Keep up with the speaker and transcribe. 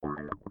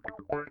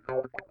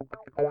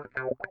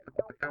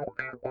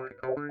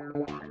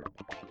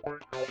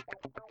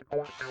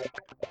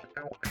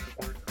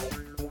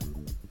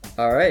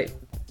All right.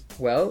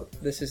 Well,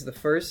 this is the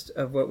first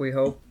of what we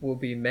hope will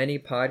be many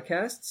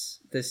podcasts.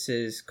 This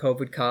is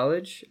COVID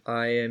College.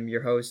 I am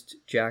your host,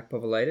 Jack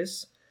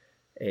Povolitis,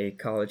 a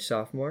college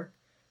sophomore.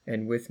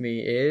 And with me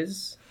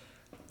is...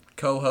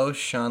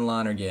 Co-host Sean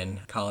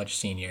Lonergan, college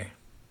senior.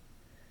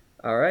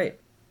 All right.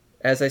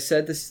 As I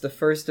said, this is the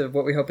first of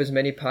what we hope is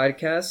many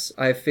podcasts.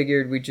 I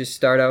figured we'd just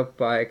start out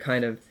by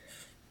kind of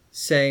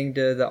saying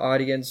to the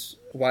audience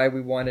why we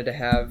wanted to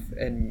have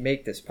and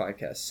make this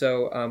podcast.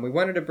 So we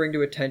wanted to bring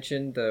to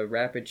attention the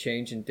rapid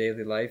change in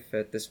daily life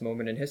at this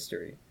moment in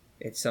history.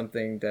 It's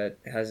something that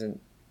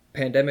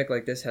pandemic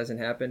like this hasn't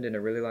happened in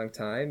a really long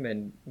time,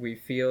 and we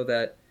feel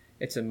that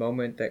it's a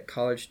moment that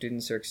college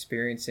students are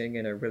experiencing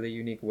in a really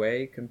unique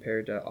way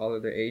compared to all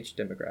of their age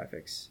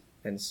demographics.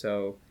 And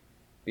so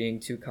being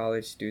two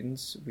college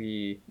students,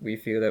 we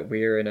feel that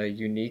we're in a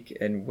unique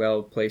and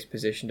well-placed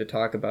position to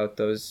talk about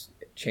those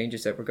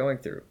changes that we're going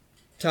through.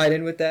 Tied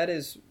in with that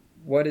is,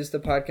 what is the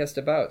podcast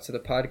about? So the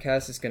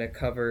podcast is going to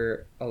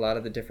cover a lot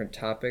of the different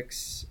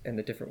topics and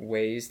the different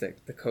ways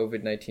that the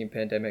COVID-19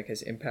 pandemic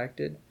has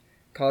impacted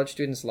college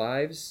students'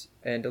 lives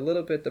and a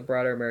little bit the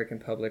broader American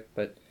public.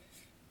 But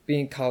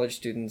being college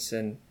students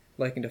and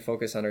liking to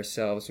focus on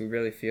ourselves, we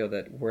really feel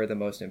that we're the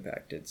most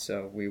impacted.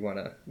 So we want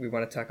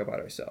to talk about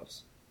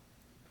ourselves.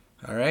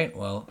 All right,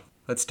 well,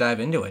 let's dive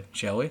into it,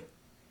 shall we?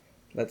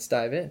 Let's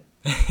dive in.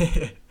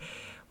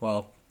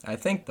 Well, I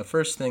think the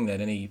first thing that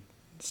any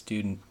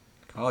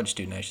college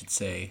student, I should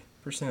say,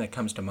 first thing that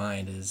comes to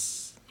mind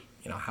is,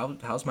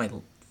 how's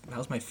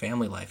my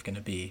family life going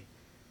to be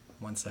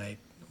once I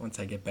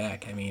get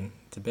back? I mean,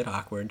 it's a bit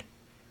awkward.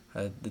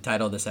 The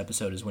title of this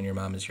episode is When Your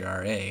Mom Is Your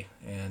RA,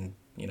 and,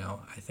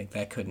 I think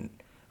that couldn't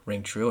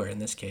ring truer in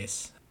this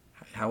case.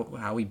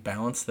 How we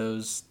balance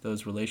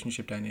those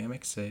relationship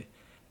dynamics,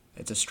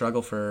 it's a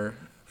struggle for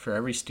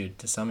every student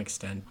to some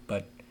extent,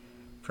 but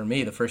for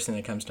me, the first thing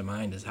that comes to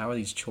mind is, how are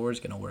these chores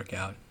going to work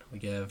out? We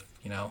give,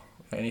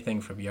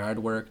 anything from yard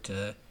work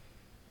to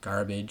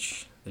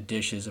garbage, the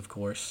dishes, of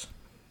course,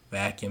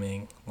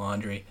 vacuuming,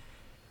 laundry,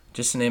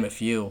 just to name a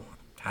few.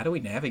 How do we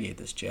navigate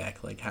this,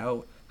 Jack? Like,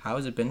 how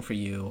has it been for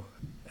you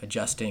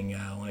adjusting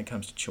when it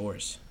comes to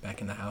chores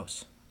back in the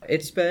house?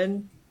 It's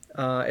been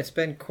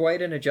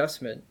quite an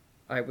adjustment.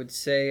 I would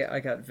say I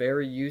got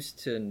very used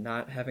to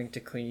not having to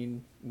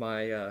clean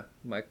my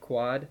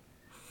quad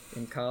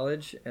in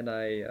college, and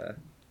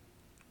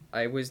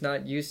I was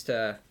not used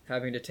to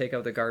having to take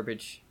out the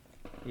garbage,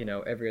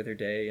 every other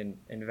day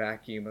and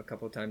vacuum a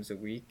couple times a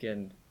week.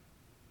 And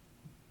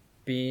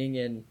being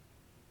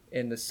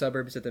in the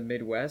suburbs of the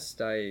Midwest,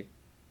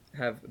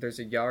 there's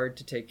a yard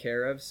to take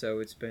care of, so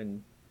it's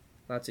been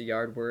lots of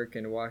yard work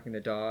and walking the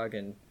dog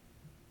and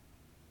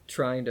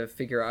trying to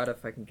figure out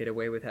if I can get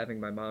away with having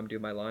my mom do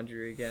my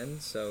laundry again.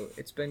 So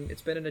it's been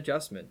an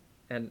adjustment,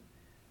 and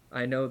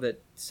I know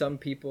that some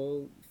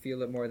people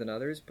feel it more than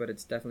others, but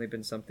it's definitely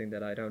been something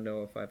that I don't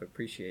know if I've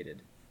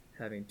appreciated,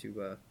 having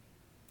to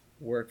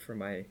work for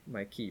my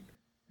keep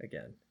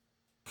again.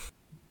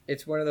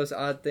 It's one of those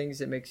odd things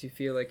that makes you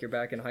feel like you're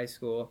back in high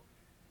school,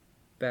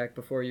 back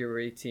before you were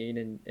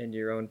 18 and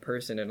your own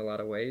person in a lot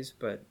of ways,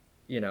 but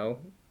you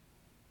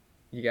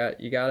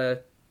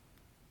gotta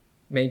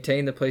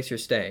maintain the place you're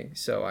staying.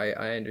 So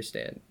I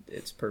understand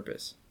its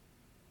purpose.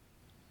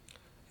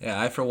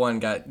 Yeah, I for one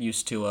got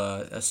used to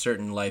a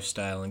certain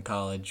lifestyle in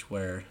college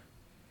where,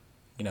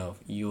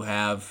 you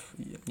have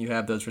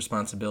those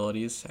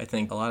responsibilities. I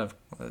think a lot of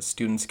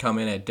students come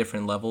in at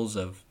different levels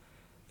of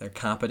their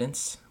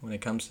competence when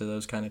it comes to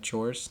those kind of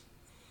chores.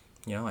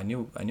 I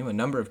knew a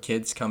number of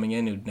kids coming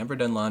in who'd never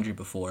done laundry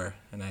before,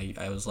 and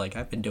I was like,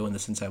 I've been doing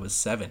this since I was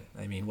 7.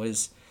 I mean,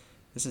 this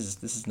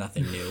is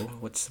nothing new.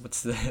 What's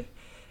the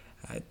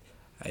I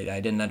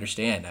didn't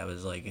understand. I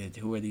was like,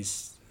 who are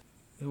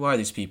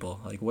these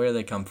people? Like, where do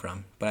they come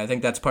from? But I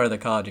think that's part of the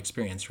college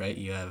experience, right?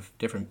 You have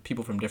different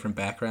people from different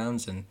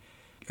backgrounds and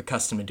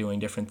accustomed to doing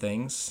different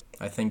things.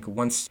 I think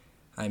once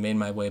I made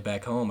my way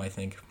back home, I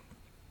think,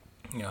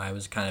 I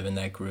was kind of in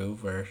that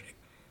groove where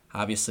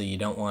obviously you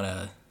don't want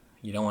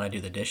to do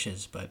the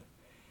dishes, but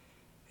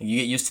you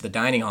get used to the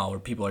dining hall where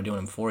people are doing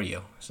them for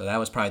you. So that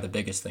was probably the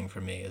biggest thing for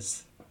me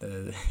is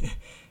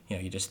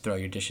you just throw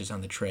your dishes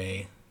on the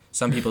tray.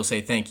 Some people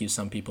say thank you,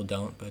 some people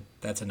don't, but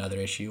that's another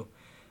issue.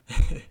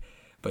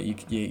 But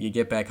you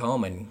get back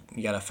home and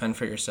you got to fend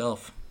for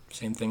yourself.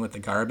 Same thing with the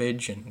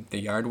garbage and the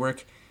yard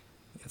work.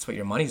 That's what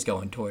your money's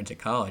going towards at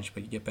college,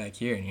 but you get back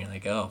here and you're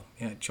like, oh,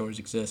 yeah, chores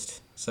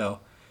exist. So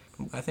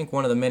I think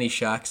one of the many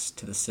shocks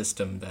to the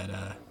system that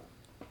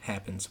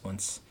happens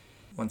once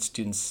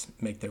students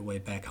make their way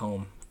back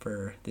home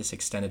for this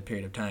extended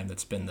period of time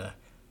that's been the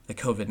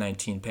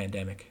COVID-19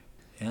 pandemic.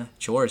 Yeah,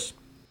 chores.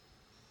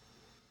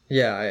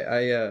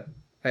 Yeah,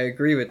 I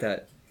agree with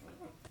that.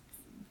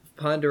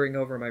 Pondering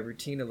over my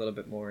routine a little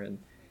bit more, and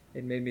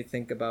it made me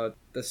think about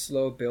the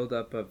slow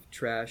buildup of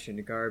trash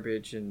and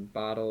garbage and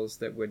bottles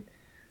that would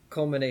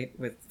culminate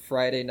with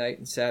Friday night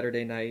and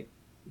Saturday night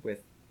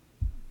with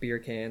beer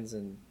cans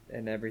and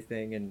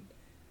everything and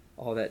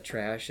all that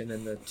trash, and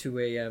then the 2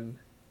 a.m.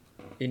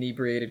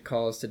 inebriated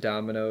calls to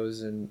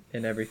Domino's and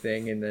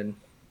everything, and then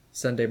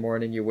Sunday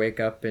morning you wake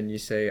up and you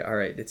say, all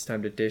right, it's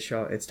time to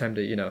it's time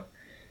to,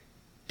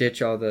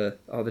 ditch all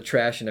the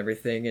trash and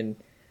everything, and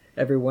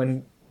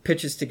everyone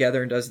pitches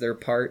together and does their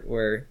part,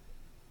 where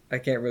I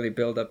can't really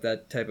build up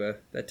that type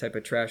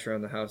of trash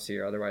around the house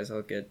here, otherwise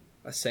I'll get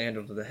a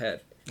sandal to the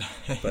head.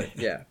 But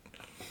yeah.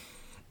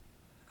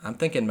 I'm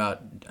thinking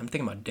about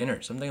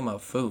dinners. I'm thinking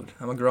about food.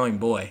 I'm a growing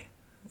boy,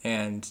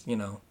 and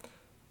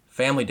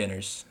family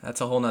dinners.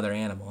 That's a whole nother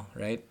animal,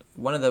 right?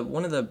 One of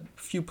the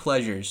few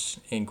pleasures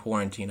in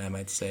quarantine, I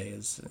might say,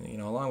 is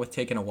along with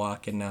taking a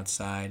walk, getting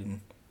outside,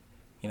 and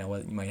you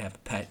might have a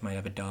pet, you might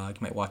have a dog,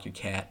 you might walk your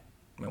cat,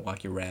 you might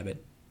walk your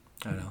rabbit.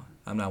 I don't know.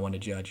 I'm not one to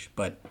judge,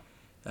 but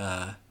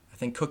I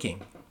think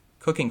cooking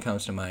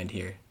comes to mind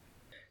here.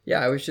 Yeah,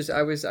 I was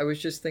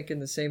just thinking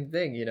the same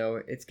thing.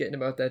 It's getting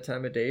about that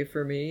time of day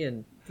for me,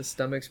 and the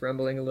stomach's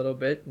rumbling a little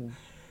bit, and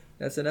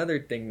that's another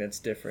thing that's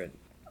different.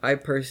 I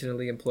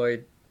personally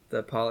employed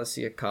the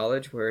policy at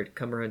college where it'd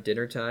come around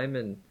dinner time,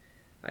 and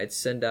I'd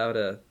send out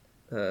a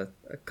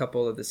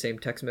couple of the same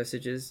text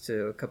messages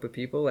to a couple of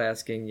people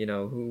asking,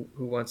 who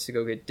wants to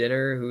go get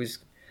dinner,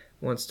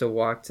 wants to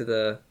walk to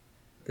the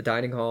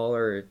dining hall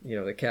or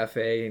the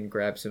cafe and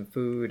grab some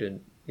food,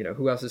 and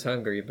who else is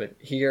hungry. But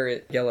here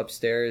I yell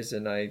upstairs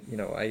and I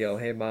yell,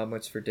 hey mom,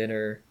 what's for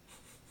dinner?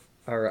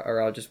 Or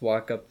I'll just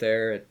walk up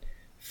there at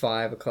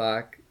 5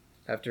 o'clock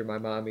after my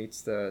mom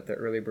eats the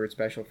early bird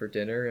special for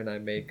dinner, and I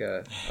make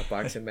a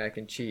box of mac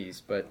and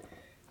cheese. But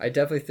I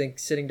definitely think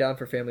sitting down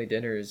for family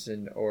dinners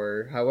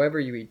or however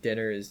you eat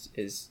dinner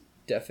is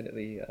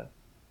definitely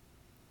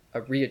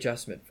a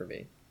readjustment for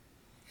me.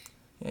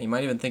 Yeah, you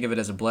might even think of it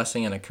as a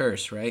blessing and a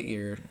curse, right?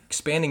 You're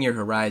expanding your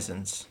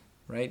horizons,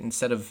 right?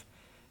 Instead of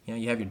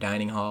you have your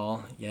dining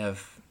hall, you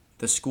have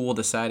the school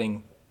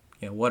deciding,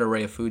 what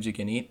array of foods you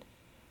can eat.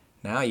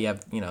 Now you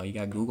have, you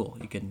got Google.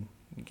 You can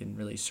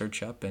really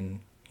search up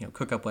and,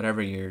 cook up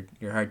whatever your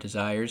heart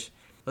desires.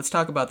 Let's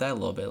talk about that a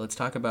little bit. Let's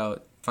talk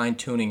about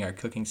fine-tuning our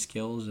cooking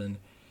skills and,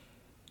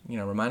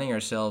 reminding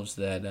ourselves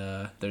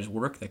that there's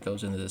work that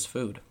goes into this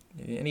food.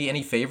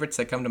 Any favorites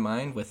that come to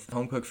mind with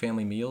home-cooked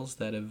family meals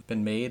that have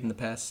been made in the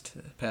past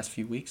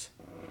few weeks?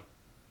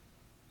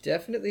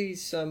 Definitely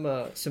some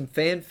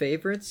fan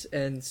favorites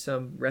and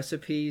some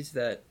recipes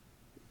that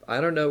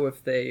I don't know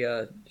if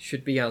they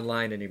should be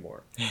online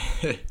anymore.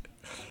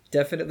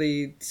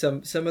 Definitely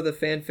some of the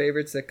fan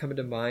favorites that come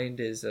to mind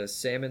is a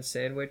salmon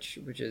sandwich,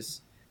 which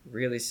is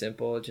really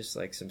simple, just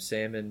like some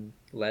salmon,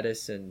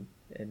 lettuce, and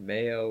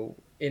mayo.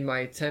 In my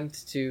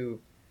attempt to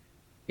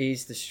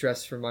ease the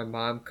stress from my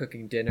mom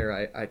cooking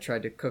dinner, I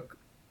tried to cook.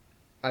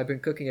 I've been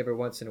cooking every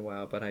once in a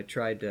while, but I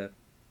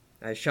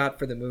shot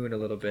for the moon a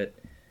little bit.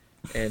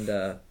 And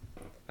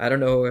I don't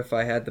know if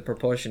I had the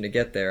propulsion to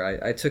get there.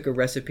 I took a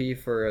recipe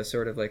for a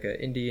sort of like an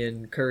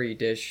Indian curry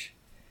dish,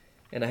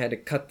 and I had to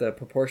cut the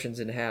proportions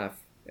in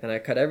half. And I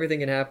cut everything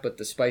in half but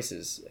the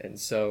spices. And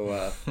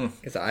so,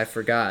 because I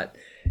forgot.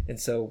 And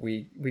so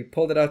we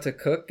pulled it out to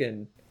cook,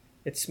 and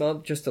it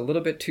smelled just a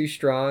little bit too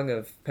strong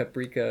of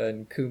paprika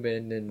and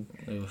cumin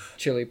and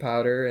chili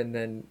powder. And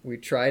then we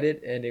tried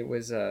it, and it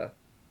was,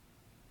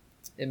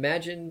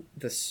 imagine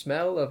the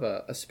smell of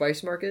a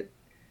spice market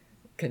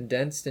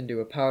condensed into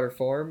a powder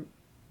form,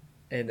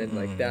 and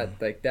then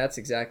that's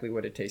exactly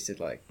what it tasted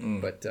like.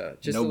 But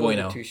just no a little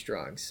bueno. Bit too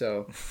strong,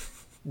 so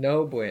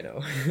no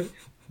bueno.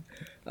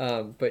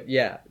 But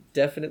yeah,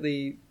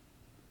 definitely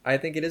I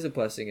think it is a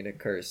blessing and a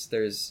curse.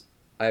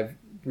 I've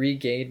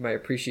regained my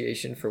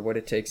appreciation for what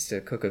it takes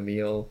to cook a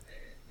meal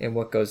and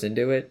what goes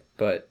into it,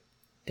 but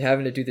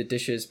having to do the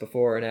dishes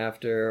before and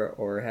after,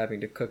 or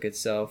having to cook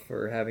itself,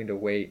 or having to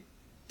wait,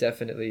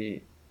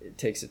 definitely it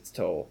takes its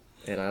toll.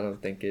 And I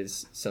don't think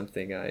is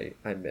something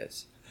I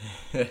miss.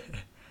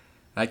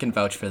 I can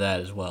vouch for that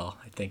as well.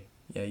 I think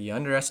you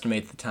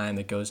underestimate the time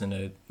that goes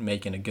into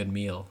making a good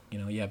meal.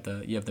 You have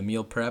the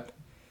meal prep,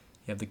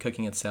 you have the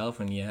cooking itself,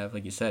 and you have,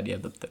 like you said, you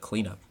have the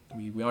cleanup.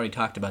 We already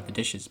talked about the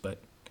dishes, but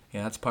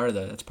that's part of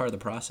the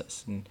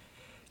process. And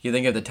you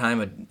think of the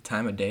time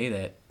of day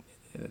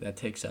that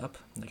takes up.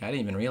 Like, I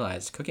didn't even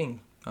realize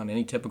cooking on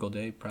any typical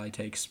day probably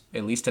takes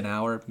at least an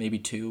hour, maybe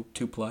two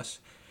plus,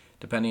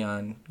 depending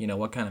on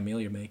what kind of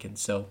meal you're making.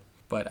 So,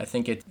 but I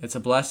think it's a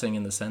blessing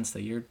in the sense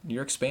that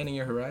you're expanding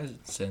your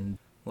horizons, and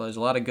there's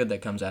a lot of good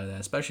that comes out of that,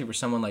 especially for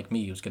someone like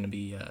me who's going to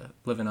be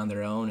living on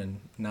their own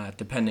and not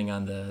depending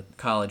on the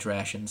college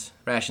rations.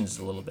 Rations is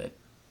a little bit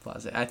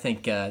closet. I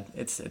think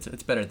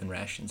it's better than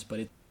rations, but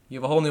you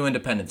have a whole new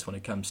independence when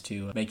it comes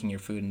to making your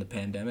food in the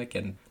pandemic,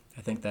 and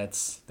I think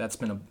it's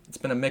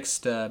been a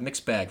mixed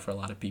bag for a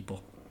lot of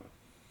people.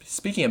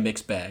 Speaking of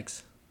mixed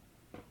bags,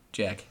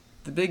 Jack,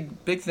 the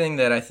big thing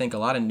that I think a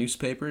lot of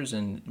newspapers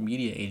and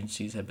media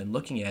agencies have been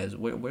looking at is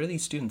where do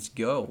these students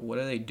go? What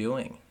are they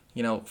doing?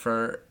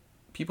 For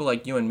people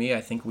like you and me,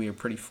 I think we are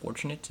pretty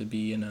fortunate to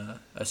be in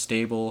a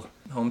stable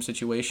home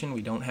situation.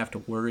 We don't have to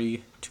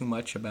worry too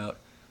much about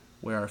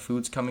where our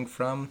food's coming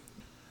from.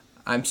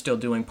 I'm still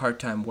doing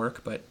part-time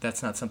work, but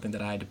that's not something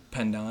that I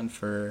depend on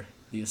for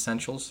the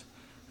essentials.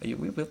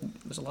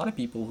 there's a lot of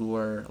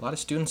a lot of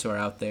students who are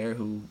out there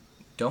who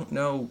don't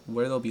know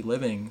where they'll be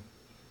living,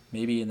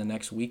 maybe in the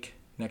next week,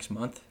 next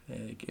month.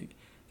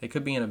 They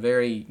could be in a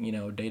very,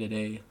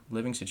 day-to-day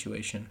living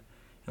situation,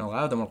 and a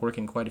lot of them are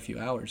working quite a few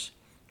hours.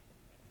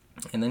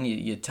 And then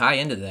you tie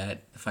into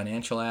that the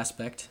financial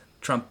aspect,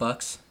 Trump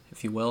bucks,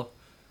 if you will,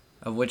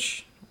 of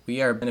which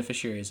we are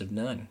beneficiaries of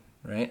none,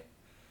 right?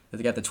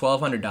 They got the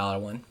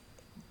 $1,200 one,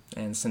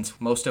 and since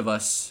most of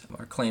us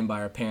are claimed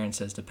by our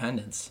parents as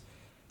dependents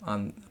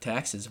on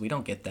taxes, we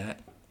don't get that.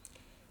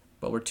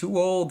 But we're too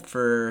old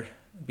for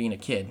being a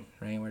kid,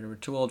 right? We're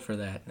too old for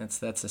that.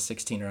 That's a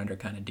 16 or under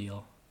kind of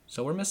deal.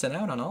 So we're missing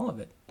out on all of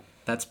it.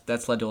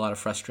 That's led to a lot of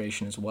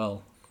frustration as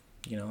well.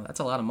 That's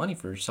a lot of money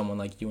for someone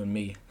like you and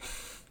me.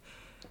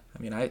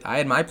 I mean, I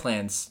had my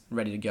plans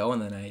ready to go,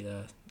 and then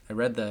I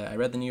read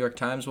the New York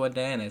Times one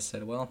day, and I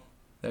said, well,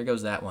 there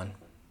goes that one.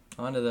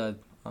 On to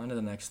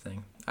the next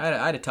thing. I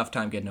had a tough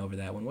time getting over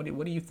that one.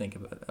 What do you think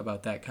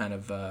about that kind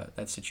of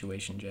that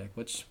situation, Jack?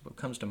 What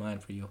comes to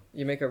mind for you?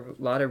 You make a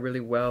lot of really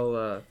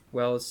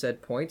well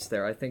said points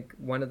there. I think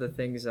one of the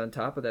things on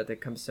top of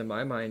that comes to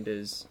my mind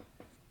is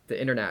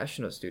the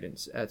international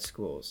students at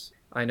schools.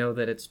 I know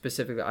that it's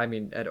specifically,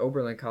 at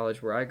Oberlin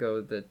College where I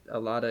go, that a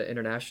lot of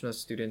international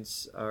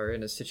students are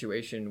in a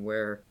situation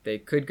where they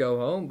could go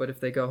home, but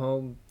if they go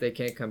home, they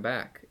can't come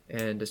back.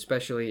 And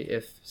especially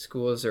if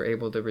schools are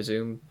able to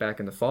resume back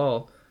in the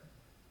fall,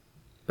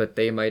 but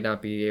they might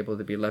not be able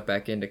to be let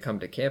back in to come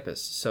to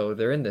campus. So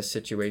they're in this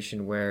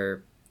situation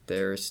where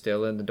they're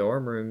still in the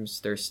dorm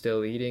rooms, they're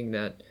still eating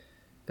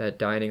that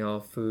dining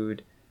hall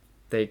food.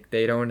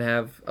 They don't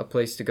have a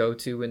place to go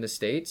to in the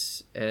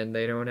States, and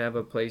they don't have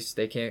a place,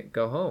 they can't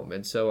go home.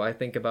 And so I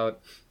think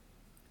about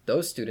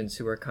those students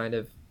who are kind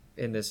of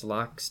in this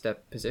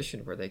lockstep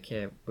position where they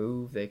can't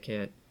move, they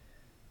can't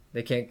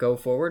go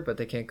forward, but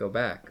they can't go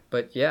back.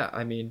 But yeah,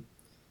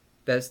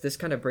 this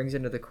kind of brings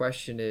into the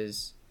question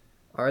is,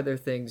 are there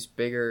things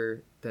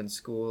bigger than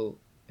school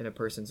in a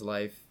person's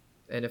life?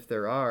 And if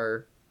there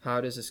are,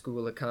 how does a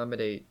school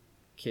accommodate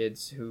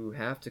kids who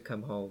have to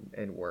come home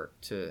and work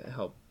to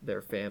help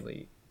their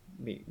family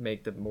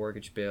make the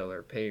mortgage bill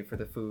or pay for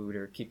the food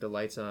or keep the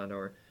lights on?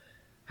 Or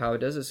how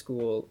does a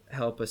school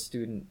help a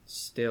student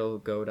still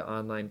go to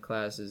online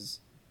classes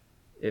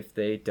if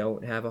they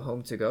don't have a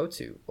home to go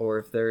to, or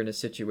if they're in a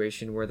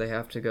situation where they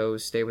have to go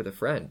stay with a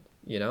friend,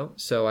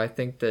 So I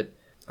think that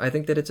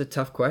it's a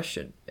tough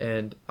question,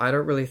 and I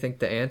don't really think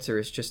the answer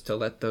is just to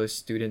let those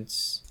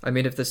students,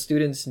 if the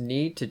students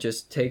need to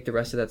just take the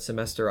rest of that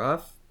semester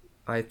off,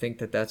 I think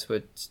that that's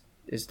what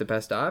is the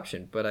best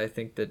option. But I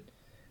think that,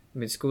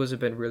 schools have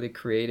been really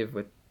creative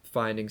with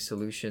finding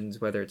solutions,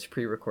 whether it's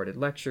pre-recorded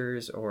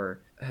lectures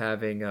or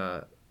having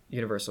a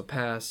universal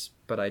pass.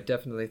 But I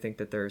definitely think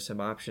that there are some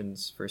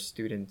options for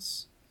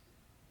students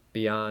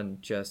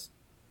beyond just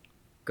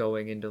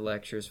going into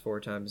lectures 4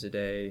 times a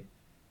day,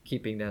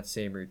 keeping that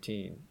same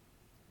routine,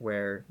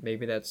 where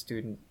maybe that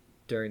student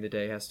during the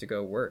day has to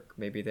go work.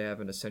 Maybe they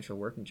have an essential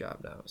working job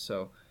now.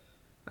 So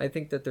I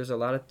think that there's a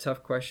lot of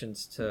tough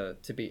questions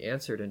to be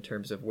answered in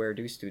terms of where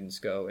do students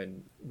go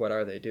and what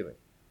are they doing.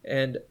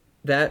 And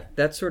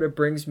that sort of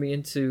brings me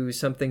into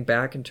something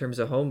back in terms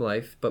of home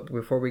life. But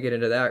before we get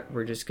into that,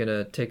 we're just going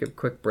to take a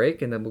quick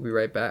break, and then we'll be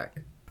right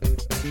back.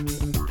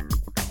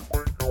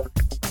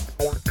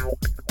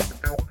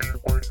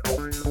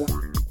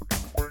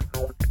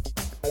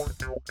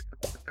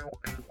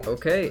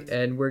 Okay,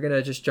 and we're going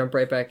to just jump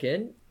right back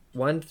in.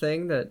 One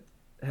thing that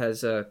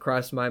has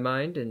crossed my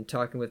mind in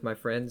talking with my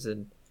friends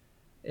and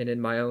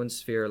in my own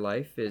sphere of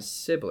life is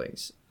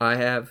siblings. I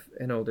have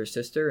an older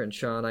sister, and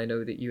Sean, I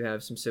know that you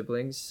have some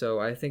siblings, so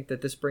I think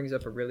that this brings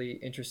up some really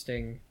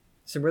interesting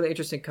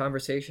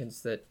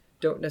conversations that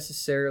don't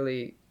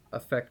necessarily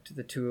affect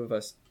the two of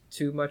us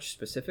too much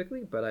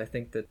specifically, but I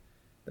think that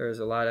there's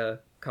a lot of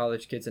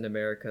college kids in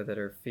America that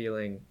are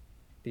feeling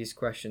these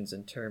questions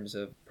in terms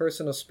of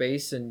personal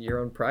space and your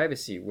own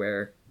privacy,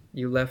 where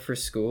you left for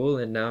school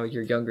and now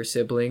your younger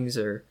siblings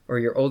or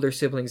your older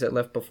siblings that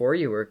left before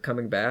you are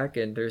coming back,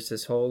 and there's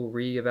this whole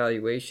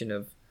reevaluation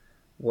of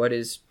what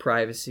is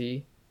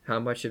privacy, how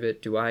much of it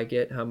do I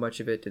get, how much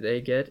of it do they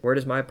get, where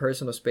does my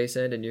personal space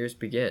end and yours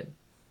begin?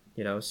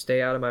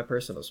 Stay out of my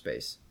personal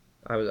space.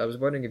 I was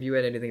wondering if you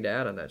had anything to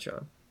add on that,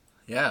 Sean.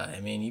 Yeah,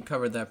 you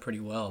covered that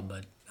pretty well,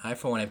 but I,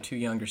 for one, have 2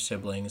 younger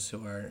siblings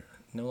who are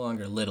no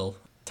longer little.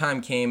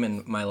 Time came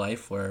in my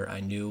life where I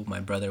knew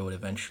my brother would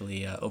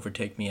eventually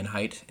overtake me in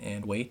height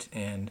and weight,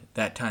 and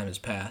that time has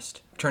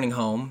passed. Returning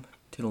home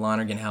to the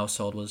Lonergan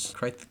household was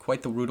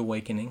quite the rude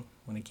awakening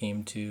when it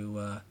came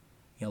to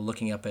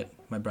looking up at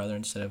my brother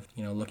instead of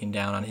looking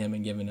down on him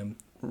and giving him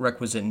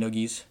requisite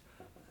noogies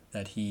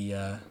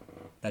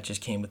that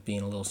just came with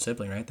being a little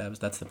sibling, right?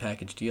 That's the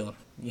package deal.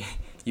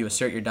 You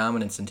assert your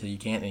dominance until you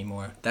can't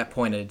anymore. That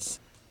point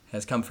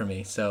has come for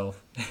me. So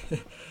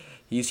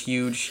he's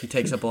huge. He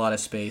takes up a lot of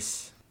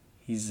space.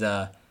 He's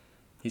got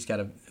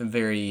a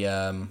very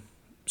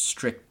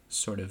strict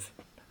sort of,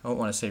 I don't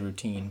want to say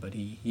routine, but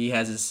he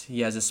has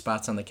his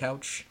spots on the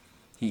couch.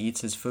 He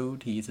eats his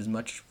food. He eats as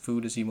much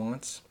food as he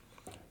wants.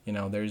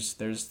 There's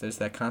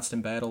that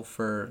constant battle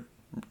for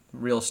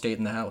real estate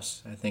in the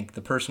house. I think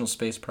the personal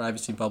space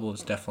privacy bubble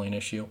is definitely an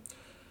issue.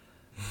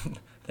 I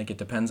think it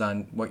depends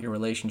on what your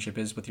relationship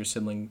is with your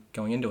sibling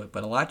going into it.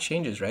 But a lot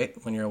changes, right,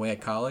 when you're away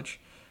at college.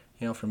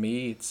 For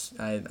me,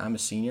 I'm a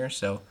senior,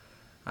 so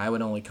I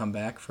would only come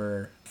back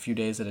for a few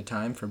days at a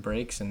time for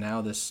breaks, and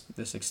now this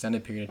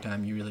extended period of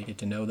time, you really get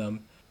to know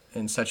them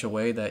in such a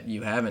way that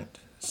you haven't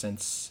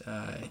since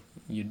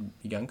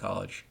you'd begun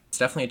college. It's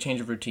definitely a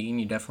change of routine.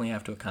 You definitely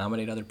have to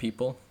accommodate other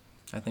people.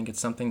 I think it's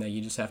something that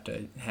you just have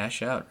to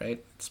hash out,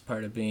 right? It's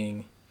part of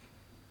being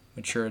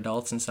mature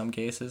adults in some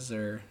cases,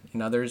 or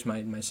in others.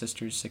 My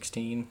sister's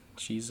 16.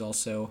 She's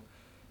also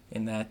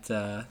in that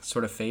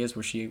sort of phase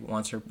where she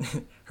wants her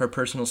her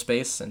personal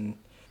space, and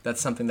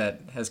that's something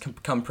that has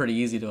come pretty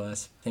easy to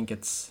us. I think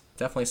it's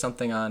definitely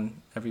something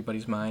on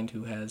everybody's mind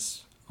who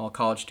has, all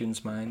college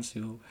students' minds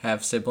who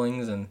have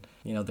siblings, and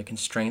the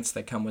constraints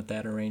that come with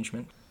that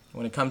arrangement.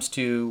 When it comes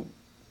to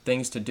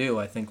things to do,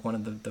 I think one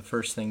of the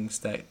first things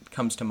that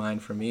comes to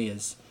mind for me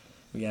is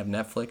we have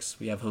Netflix,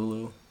 we have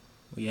Hulu,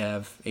 we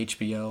have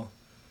HBO,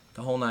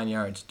 the whole 9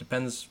 yards.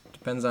 Depends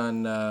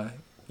on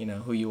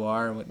who you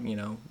are,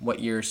 what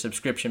your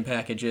subscription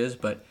package is,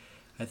 but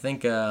I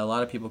think a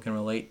lot of people can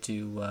relate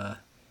to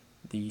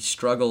the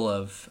struggle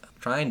of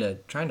trying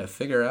to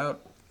figure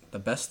out the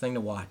best thing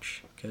to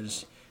watch,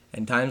 because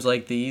in times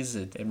like these,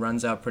 it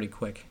runs out pretty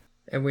quick.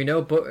 And we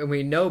know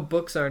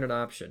books aren't an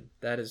option.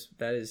 That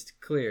is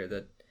clear.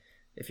 That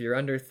if you're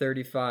under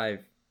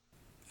 35,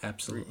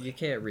 absolutely, you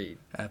can't read.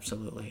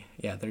 Absolutely,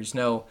 yeah. There's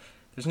no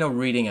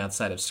reading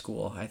outside of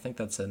school. I think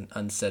that's an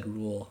unsaid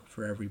rule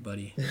for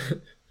everybody.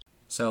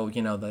 So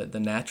the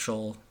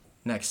natural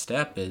next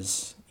step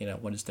is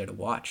what is there to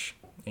watch?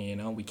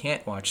 And, we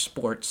can't watch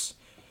sports,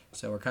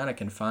 so we're kind of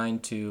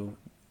confined to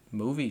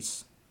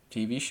movies,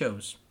 TV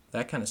shows,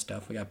 that kind of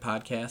stuff. We got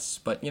podcasts,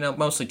 but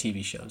mostly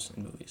TV shows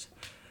and movies.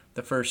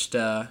 The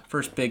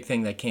first big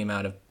thing that came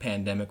out of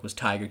pandemic was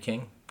Tiger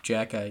King.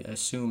 Jack, I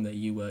assume that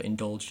you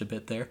indulged a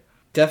bit there.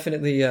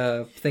 Definitely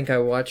think I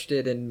watched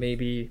it in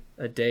maybe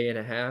a day and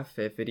a half,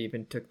 if it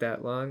even took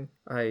that long.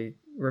 I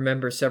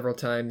remember several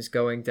times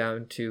going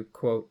down to,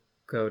 quote,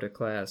 go to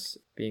class,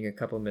 being a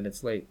couple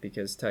minutes late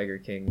because Tiger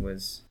King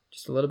was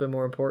just a little bit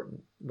more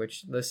important,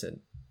 which, listen,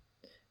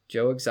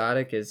 Joe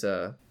Exotic he's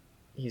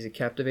a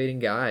captivating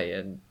guy,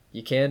 and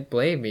you can't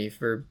blame me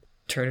for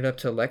turning up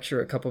to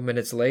lecture a couple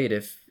minutes late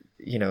if,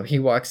 he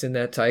walks in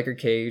that tiger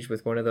cage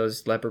with one of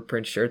those leopard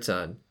print shirts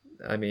on.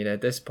 I mean, at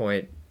this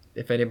point,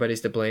 if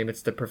anybody's to blame,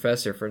 it's the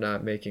professor for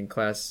not making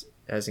class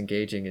as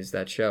engaging as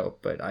that show.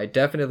 But I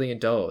definitely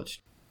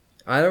indulged.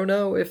 I don't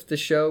know if the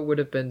show would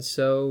have been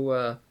such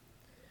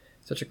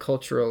a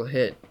cultural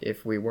hit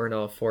if we weren't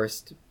all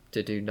forced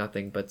to do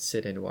nothing but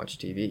sit and watch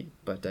TV.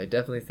 But I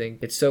definitely think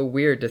it's so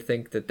weird to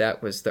think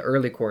that was the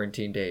early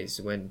quarantine days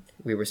when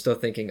we were still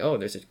thinking, oh,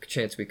 there's a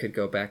chance we could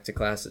go back to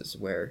classes,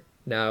 where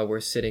now we're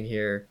sitting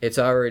here. It's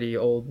already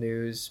old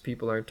news.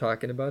 People aren't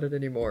talking about it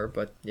anymore.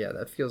 But yeah,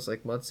 that feels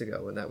like months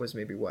ago. And that was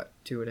maybe,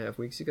 2.5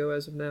 weeks ago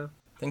as of now?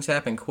 Things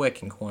happen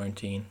quick in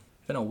quarantine.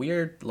 It's been a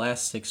weird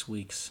last 6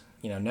 weeks.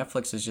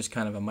 Netflix is just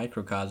kind of a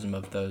microcosm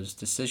of those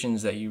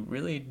decisions that you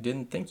really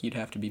didn't think you'd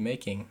have to be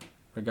making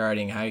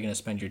regarding how you're going to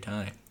spend your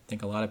time. I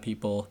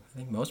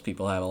think most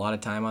people have a lot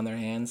of time on their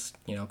hands.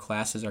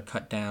 Classes are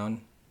cut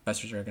down.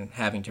 Professors are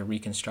having to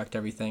reconstruct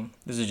everything.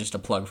 This is just a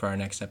plug for our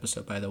next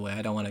episode, by the way.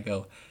 I don't want to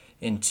go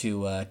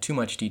into too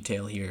much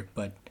detail here,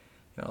 but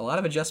a lot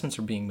of adjustments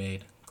are being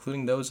made,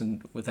 including those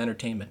with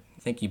entertainment. I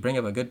think you bring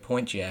up a good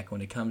point, Jack,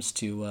 when it comes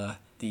to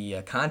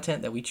the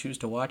content that we choose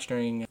to watch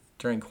during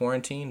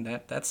quarantine.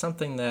 That's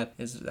something that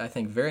is, I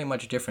think, very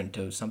much different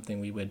to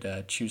something we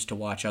would choose to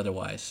watch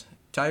otherwise.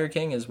 Tiger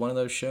King is one of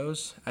those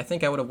shows. I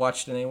think I would have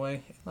watched it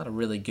anyway. A lot of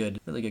really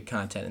good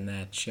content in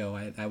that show.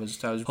 I was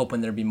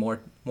hoping there'd be more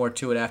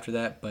to it after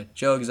that, but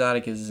Joe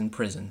Exotic is in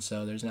prison,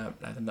 so I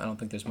don't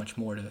think there's much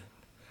more to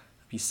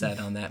be said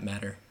on that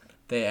matter.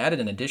 They added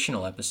an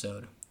additional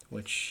episode,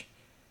 which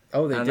I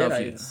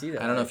didn't see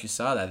that. I don't know if you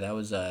saw that. That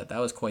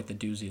was quite the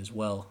doozy as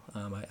well.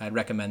 I'd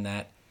recommend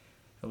that.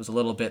 It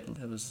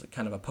was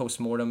kind of a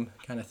post-mortem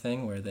kind of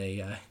thing where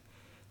they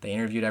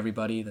interviewed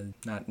everybody,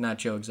 not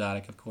Joe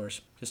Exotic, of course,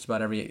 just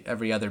about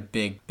every other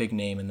big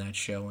name in that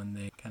show, and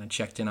they kind of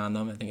checked in on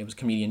them. I think it was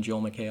comedian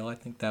Joel McHale. I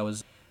think that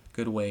was a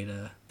good way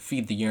to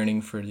feed the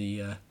yearning for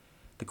the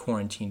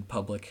quarantine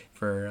public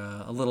for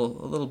a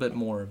little bit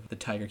more of the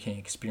Tiger King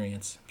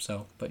experience.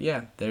 So, but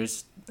yeah,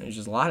 there's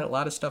just a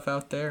lot of stuff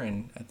out there,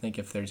 and I think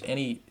if there's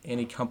any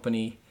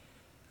company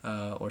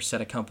or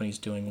set of companies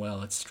doing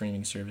well, it's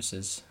streaming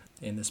services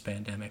in this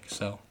pandemic.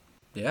 So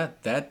yeah,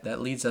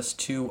 that leads us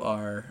to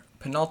our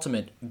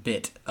penultimate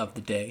bit of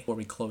the day before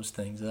we close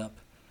things up.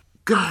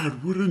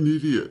 God, what an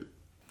idiot.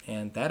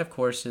 And that, of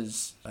course,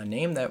 is a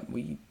name that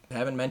we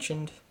haven't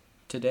mentioned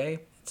today.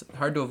 It's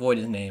hard to avoid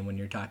his name when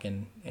you're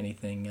talking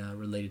anything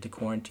related to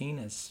quarantine,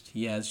 as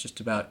he has just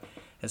about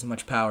as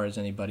much power as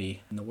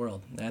anybody in the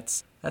world.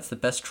 That's the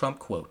best Trump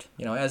quote.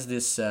 As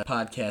this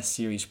podcast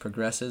series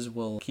progresses,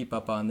 we'll keep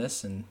up on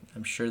this, and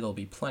I'm sure there'll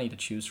be plenty to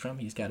choose from.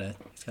 He's got a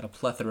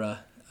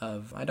plethora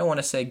of, I don't want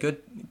to say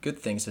good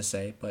things to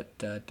say,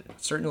 but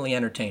certainly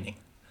entertaining.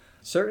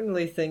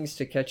 Certainly things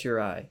to catch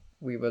your eye.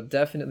 We will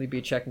definitely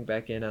be checking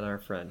back in on our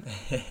friend.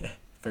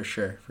 For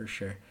sure.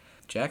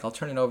 Jack, I'll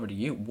turn it over to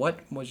you. What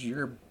was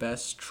your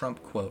best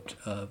Trump quote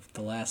of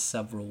the last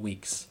several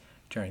weeks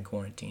during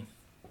quarantine?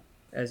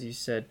 As you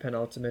said,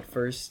 penultimate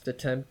first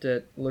attempt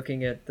at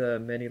looking at the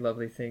many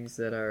lovely things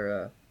that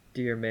our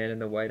dear man in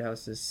the White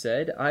House has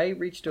said. I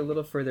reached a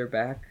little further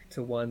back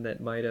to one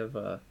that might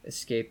have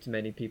escaped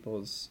many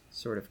people's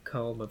sort of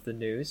comb of the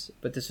news.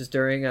 But this was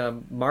during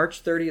a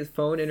March 30th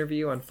phone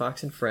interview on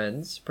Fox and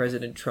Friends.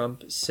 President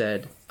Trump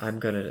said, I'm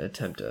going to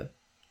attempt a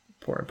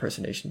poor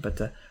impersonation,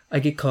 but I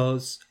get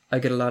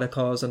a lot of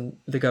calls on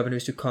the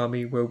governors to call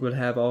me, where we'll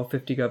have all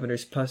 50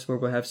 governors, plus where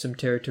we'll have some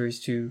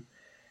territories too.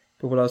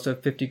 But we'll also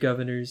have 50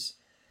 governors.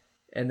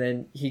 And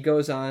then he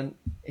goes on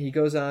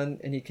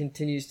and he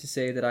continues to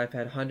say that I've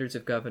had hundreds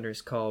of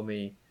governors call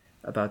me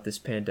about this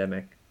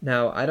pandemic.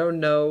 Now, I don't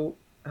know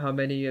how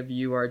many of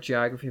you are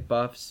geography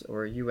buffs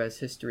or U.S.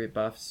 history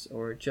buffs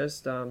or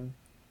just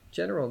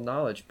general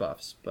knowledge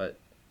buffs, but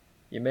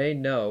you may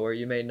know or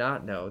you may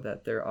not know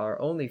that there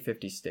are only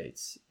 50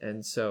 states.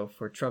 And so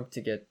for Trump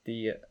to get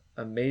the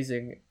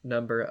amazing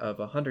number of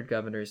 100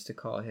 governors to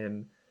call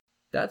him,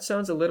 that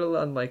sounds a little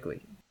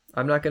unlikely.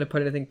 I'm not going to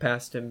put anything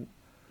past him.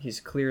 He's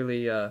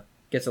clearly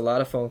gets a lot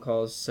of phone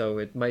calls, so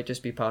it might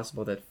just be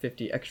possible that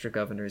 50 extra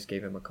governors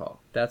gave him a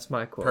call. That's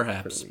my quote.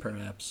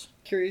 Perhaps.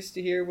 Curious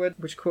to hear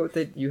which quote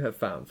that you have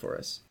found for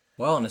us.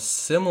 Well, in a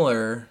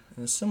similar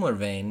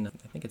vein,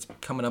 I think it's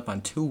coming up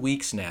on 2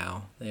 weeks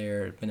now.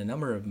 There have been a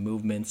number of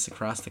movements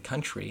across the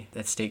country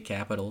at state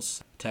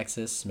capitals,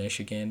 Texas,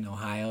 Michigan,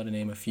 Ohio, to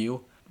name a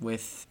few,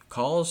 with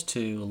calls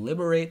to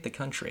liberate the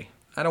country.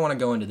 I don't want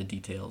to go into the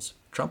details.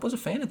 Trump was a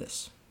fan of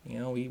this.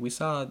 We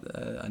saw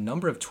a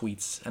number of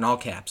tweets, and all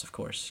caps, of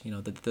course.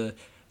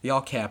 The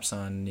all caps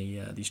on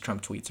these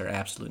Trump tweets are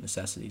absolute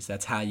necessities.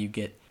 That's how you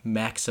get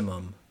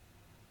maximum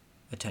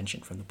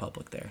attention from the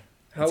public there.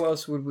 How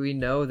else would we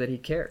know that he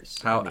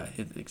cares?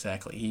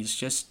 Exactly. He's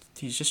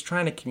just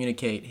trying to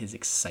communicate his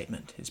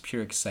excitement, his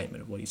pure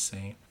excitement of what he's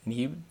saying. And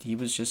he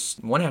was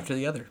just one after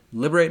the other.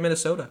 Liberate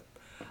Minnesota.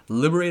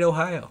 Liberate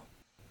Ohio.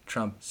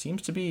 Trump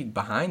seems to be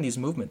behind these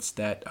movements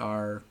that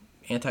are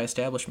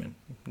anti-establishment.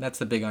 That's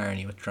the big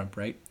irony with Trump,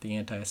 right? The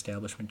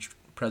anti-establishment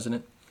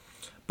president.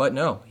 But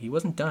no, he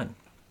wasn't done.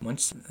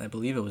 Once, I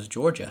believe it was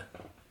Georgia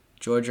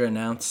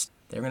announced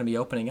they're going to be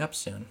opening up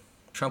soon.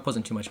 Trump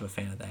wasn't too much of a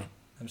fan of that.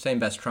 I'm saying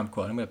best Trump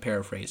quote. I'm going to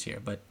paraphrase here,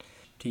 but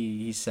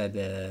he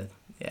said,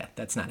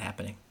 that's not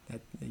happening.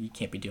 You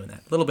can't be doing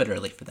that. A little bit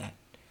early for that.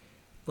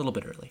 A little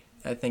bit early.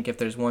 I think if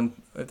there's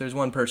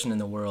one person in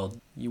the world,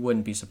 you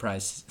wouldn't be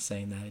surprised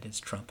saying that it is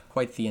Trump.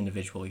 Quite the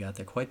individual we got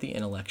there. Quite the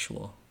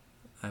intellectual,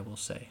 I will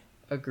say.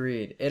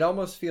 Agreed. It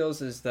almost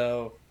feels as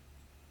though,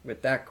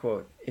 with that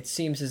quote, it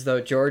seems as though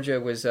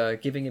Georgia was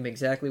giving him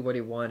exactly what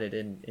he wanted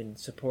in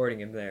supporting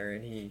him there.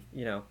 And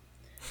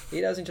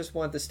he doesn't just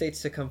want the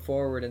states to come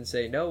forward and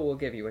say, no, we'll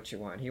give you what you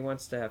want. He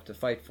wants to have to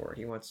fight for it.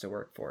 He wants to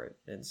work for it.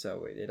 And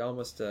so it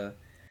almost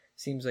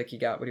seems like he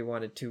got what he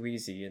wanted too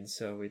easy. And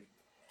so it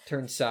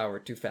turned sour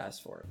too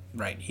fast for him.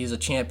 Right. He's a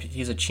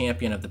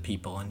champion of the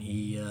people, and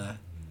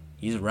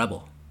he's a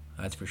rebel.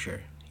 That's for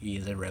sure. He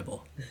is a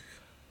rebel.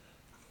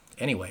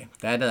 Anyway,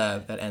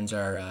 that ends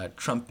our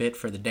Trump bit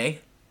for the day.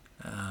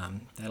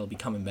 That'll be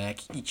coming back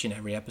each and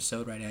every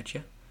episode right at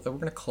you. So we're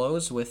going to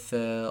close with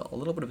a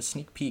little bit of a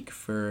sneak peek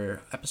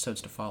for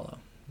episodes to follow.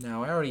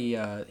 Now, I already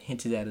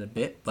hinted at it a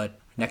bit,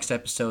 but next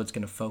episode is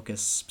going to focus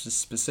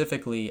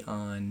specifically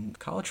on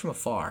college from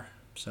afar.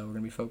 So we're going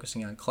to be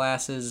focusing on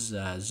classes,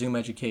 Zoom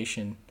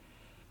education,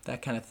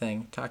 that kind of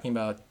thing, talking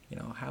about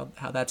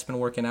how that's been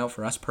working out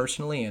for us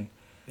personally and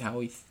how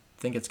we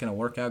think it's going to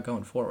work out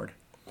going forward.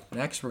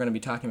 Next, we're going to be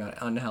talking about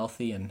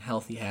unhealthy and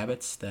healthy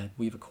habits that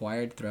we've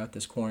acquired throughout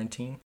this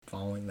quarantine.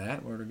 Following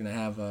that, we're going to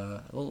have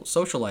a little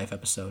social life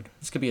episode.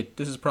 This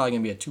is probably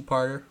going to be a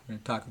two-parter. We're going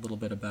to talk a little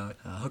bit about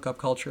hookup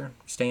culture,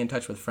 stay in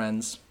touch with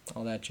friends,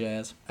 all that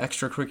jazz.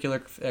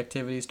 Extracurricular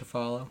activities to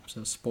follow,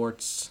 so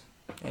sports,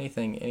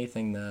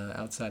 anything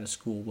outside of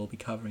school, we'll be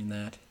covering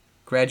that.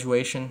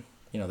 Graduation,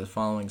 the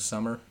following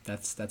summer,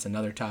 that's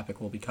another topic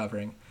we'll be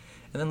covering.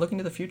 And then looking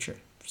to the future.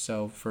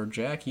 So for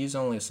Jack, he's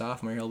only a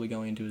sophomore. He'll be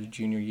going into his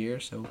junior year,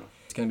 so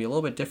it's going to be a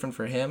little bit different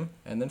for him.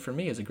 And then for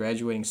me as a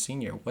graduating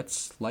senior,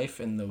 what's life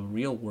in the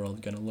real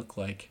world going to look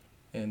like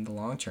in the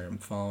long term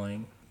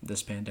following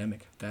this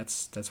pandemic?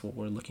 That's what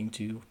we're looking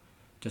to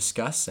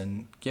discuss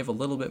and give a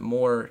little bit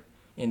more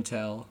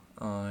intel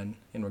on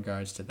in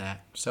regards to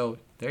that. So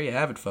there you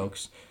have it,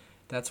 folks.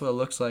 That's what it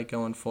looks like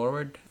going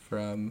forward.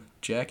 From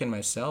Jack and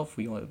myself,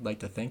 we would like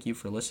to thank you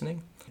for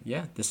listening.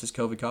 Yeah, this is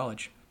COVID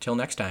College. Till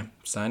next time,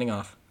 signing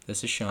off.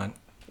 This is Sean.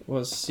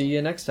 We'll see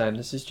you next time.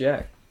 This is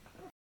Jack.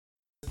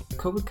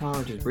 Cobood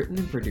College is written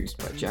and produced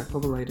by Jack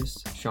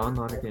Popolitis, Sean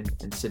Lonergan,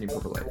 and Sydney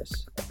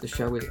Popolitis. The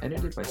show is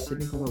edited by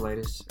Sydney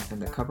Popolitis, and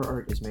the cover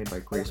art is made by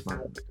Grace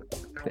Martin.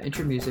 The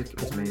intro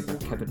music is made by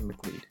Kevin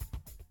McLeod.